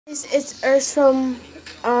It's Earth from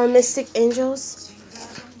Mystic Angels.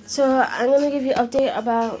 So I'm gonna give you an update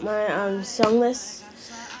about my song list.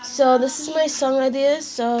 So this is my song ideas.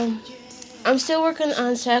 So I'm still working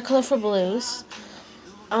on Sad Colorful Blues.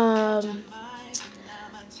 Um,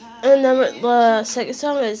 and the second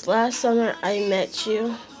song is Last Summer I Met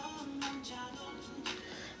You.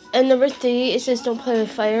 And number 3 it says Don't Play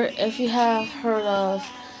with Fire. If you have heard of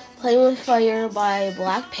Playing with Fire by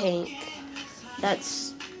Blackpink, that's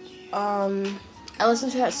I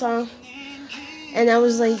listened to that song and I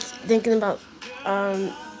was like thinking about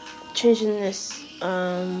changing this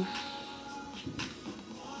song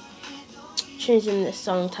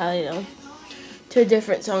title to a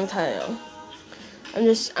different song title. I'm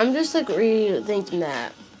just like rethinking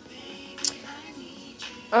that.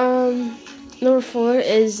 Number 4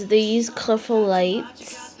 is These Colorful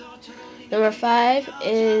Lights. Number 5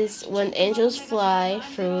 is When Angels Fly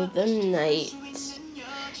Through the Night.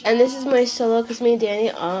 And this is my solo because me and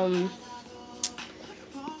Danny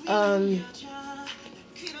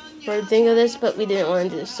were thinking of this, but we didn't want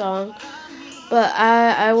to do the song. But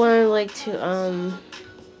I wanted like to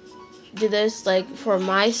do this like for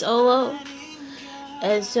my solo,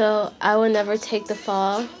 and so I would never take the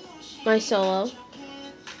fall. My solo.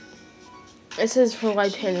 It says for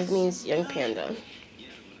White Panda means young panda.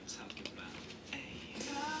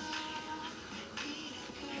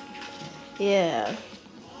 Yeah.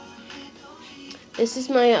 This is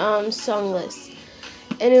my song list.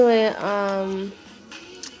 Anyway,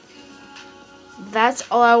 that's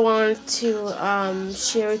all I wanted to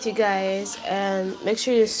share with you guys, and make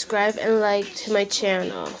sure you subscribe and like to my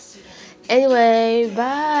channel. Anyway,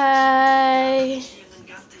 bye.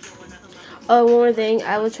 Oh, one more thing,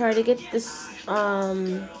 I will try to get this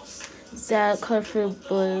Sad Colorful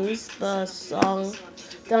Blues, the song,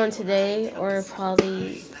 done today or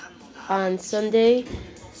probably on Sunday.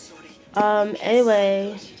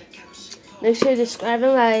 Anyway, make sure to subscribe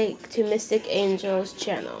and like to Mystic Angels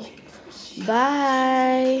channel.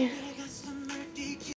 Bye.